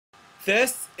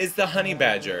This is the honey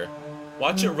badger.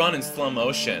 Watch it run in slow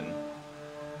motion.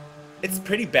 It's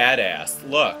pretty badass.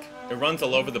 Look, it runs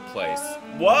all over the place.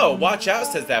 Whoa, watch out,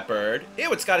 says that bird.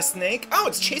 Ew, it's got a snake. Oh,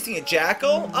 it's chasing a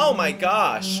jackal. Oh my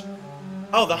gosh.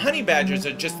 Oh, the honey badgers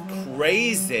are just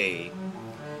crazy.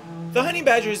 The honey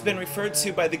badger has been referred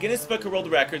to by the Guinness Book of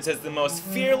World Records as the most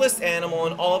fearless animal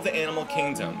in all of the animal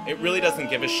kingdom. It really doesn't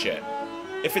give a shit.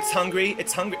 If it's hungry,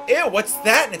 it's hungry. Ew, what's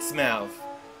that in its mouth?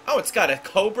 Oh, it's got a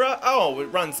cobra. Oh, it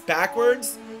runs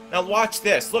backwards. Now watch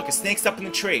this. Look, a snake's up in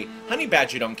the tree. Honey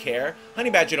badger don't care.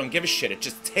 Honey badger don't give a shit. It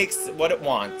just takes what it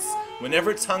wants. Whenever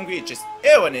it's hungry, it just,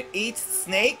 ew, and it eats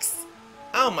snakes?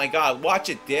 Oh my god, watch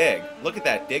it dig. Look at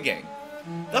that digging.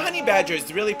 The honey badger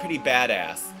is really pretty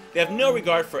badass. They have no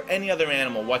regard for any other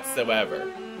animal whatsoever.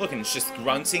 Look, and it's just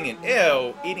grunting and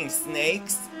ew, eating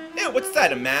snakes. Ew, what's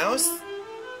that, a mouse?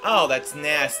 Oh, that's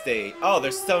nasty. Oh,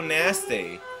 they're so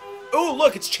nasty. Ooh,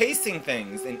 look, it's chasing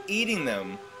things and eating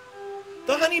them.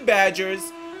 The honey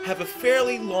badgers have a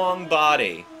fairly long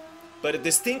body, but a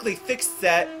distinctly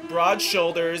thick-set, broad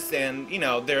shoulders, and, you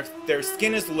know, their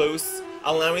skin is loose,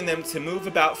 allowing them to move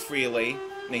about freely,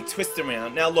 and they twist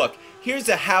around. Now look, here's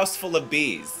a house full of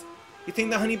bees. You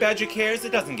think the honey badger cares?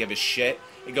 It doesn't give a shit.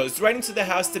 It goes right into the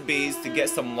house of bees to get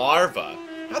some larvae.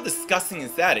 How disgusting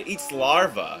is that? It eats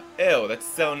larvae. Ew, that's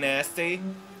so nasty.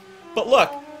 But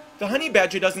look, the honey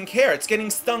badger doesn't care. It's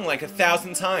getting stung like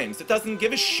 1,000 times. It doesn't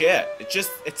give a shit.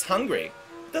 It's hungry.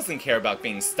 It doesn't care about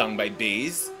being stung by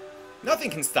bees. Nothing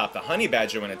can stop the honey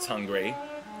badger when it's hungry.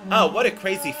 Oh, what a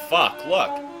crazy fuck. Look.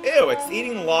 Ew, it's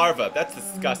eating larvae. That's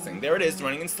disgusting. There it is,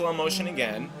 running in slow motion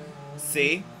again.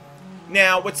 See?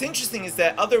 Now, what's interesting is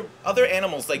that other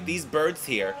animals like these birds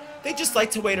here, they just like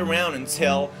to wait around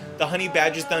until the honey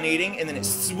badger's done eating, and then it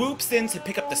swoops in to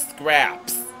pick up the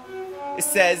scraps. It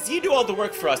says, you do all the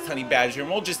work for us, honey badger, and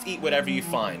we'll just eat whatever you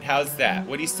find. How's that?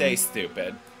 What do you say,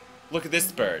 stupid? Look at this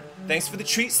bird. Thanks for the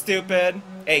treat, stupid.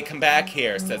 Hey, come back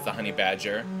here, says the honey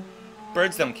badger.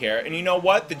 Birds don't care, and you know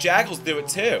what? The jackals do it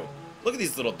too. Look at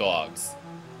these little dogs.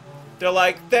 They're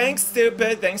like, thanks,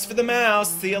 stupid. Thanks for the mouse.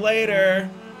 See you later.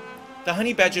 The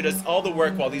honey badger does all the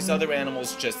work while these other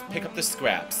animals just pick up the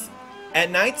scraps.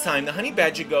 At nighttime, the honey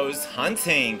badger goes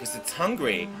hunting because it's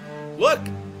hungry. Look,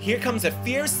 here comes a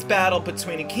fierce battle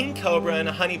between a king cobra and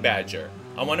a honey badger.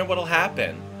 I wonder what'll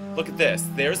happen. Look at this.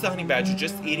 There's the honey badger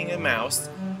just eating a mouse.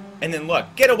 And then look,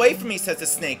 get away from me, says the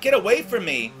snake. Get away from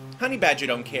me. Honey badger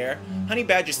don't care. Honey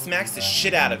badger smacks the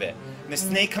shit out of it. And the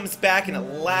snake comes back and it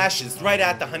lashes right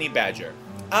at the honey badger.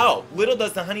 Oh, little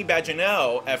does the honey badger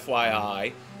know,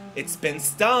 FYI, it's been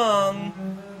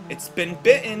stung. It's been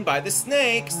bitten by the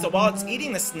snake, so while it's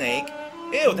eating the snake,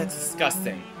 ew, that's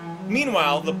disgusting.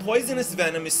 Meanwhile, the poisonous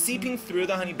venom is seeping through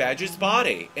the honey badger's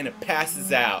body, and it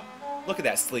passes out. Look at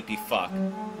that sleepy fuck.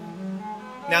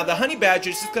 Now the honey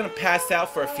badger's just gonna pass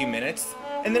out for a few minutes,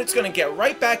 and then it's gonna get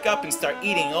right back up and start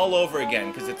eating all over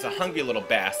again, because it's a hungry little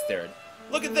bastard.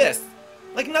 Look at this.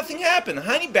 Like nothing happened. The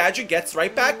honey badger gets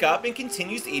right back up and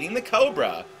continues eating the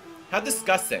cobra. How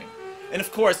disgusting. And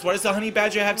of course, what does the honey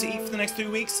badger have to eat for the next 3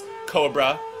 weeks?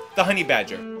 Cobra, the honey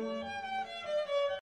badger.